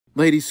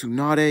Lady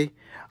Tsunade,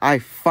 I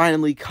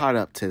finally caught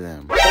up to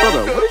them.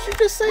 Hold up, what did you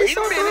just say, Wait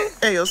a minute.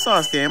 Hey, yo,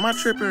 Sasuke, am I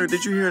tripping or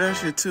did you hear that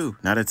shit too?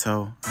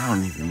 Naruto, I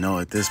don't even know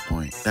at this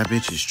point. That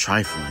bitch is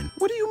trifling.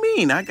 What do you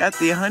mean? I got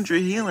the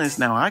 100 healings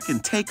now. I can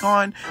take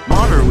on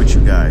Madara with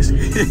you guys.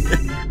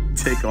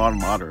 Take on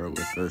Madara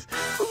with us.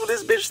 Who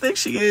this bitch thinks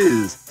she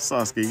is?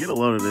 Sasuke, get a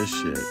load of this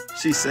shit.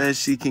 She says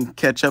she can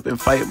catch up and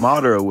fight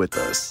Madara with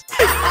us.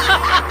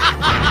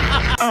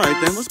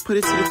 Alright then, let's put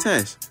it to the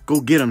test. Go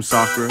get him,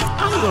 Sakura.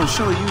 I'm gonna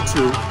show you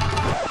two.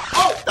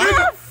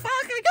 Oh, fuck,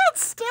 I got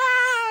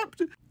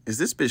stabbed! Is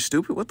this bitch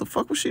stupid? What the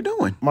fuck was she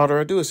doing?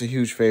 Madara, do us a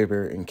huge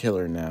favor and kill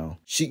her now.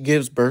 She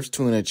gives birth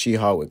to an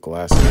Uchiha with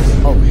glasses.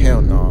 Oh,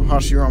 hell no.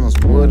 Hashirama's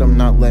wood, I'm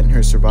not letting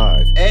her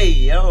survive. Hey,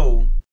 yo.